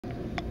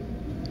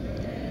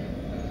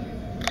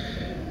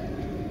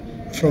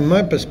From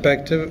my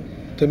perspective,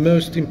 the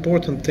most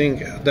important thing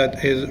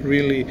that is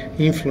really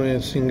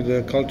influencing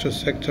the culture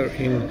sector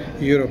in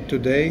Europe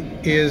today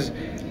is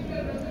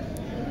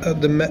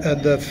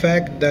the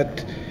fact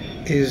that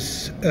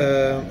is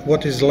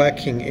what is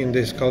lacking in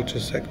this culture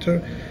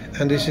sector,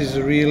 and this is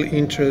a real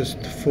interest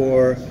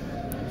for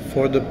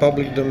the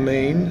public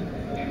domain,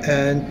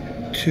 and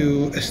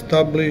to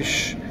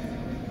establish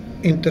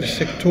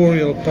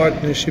intersectorial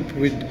partnership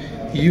with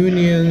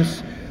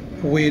unions,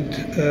 with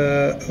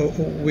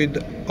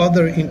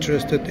other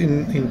interested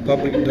in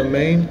public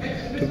domain,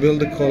 to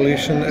build a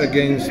coalition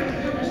against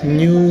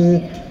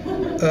new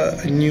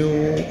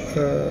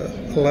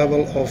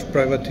level of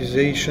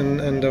privatization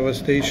and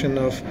devastation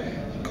of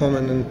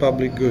common and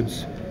public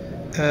goods.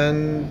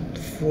 And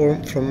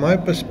from my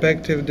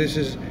perspective, this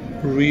is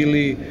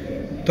really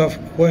tough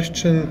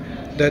question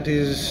that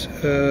is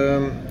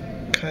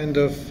kind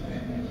of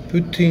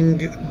putting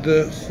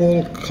the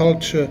whole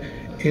culture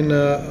in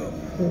a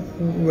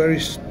very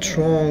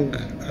strong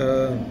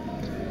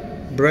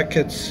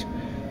brackets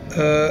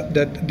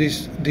that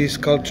this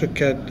culture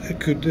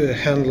could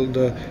handle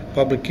the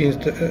public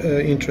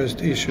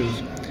interest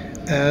issues.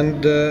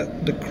 And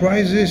the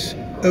crisis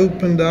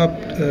opened up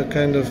a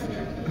kind of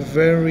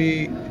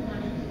very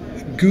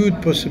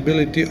good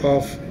possibility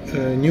of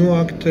new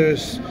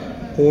actors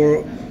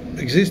or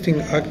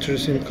existing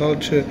actors in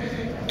culture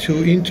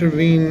to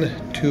intervene,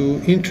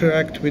 to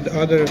interact with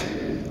other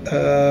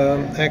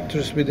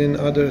actors within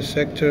other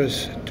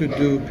sectors,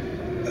 to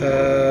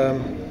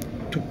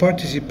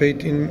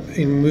participate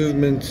in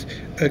movements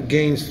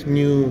against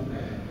new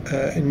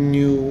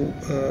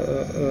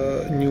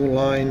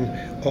line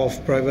of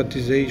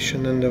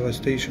privatization and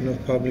devastation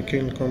of public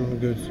and common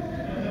goods.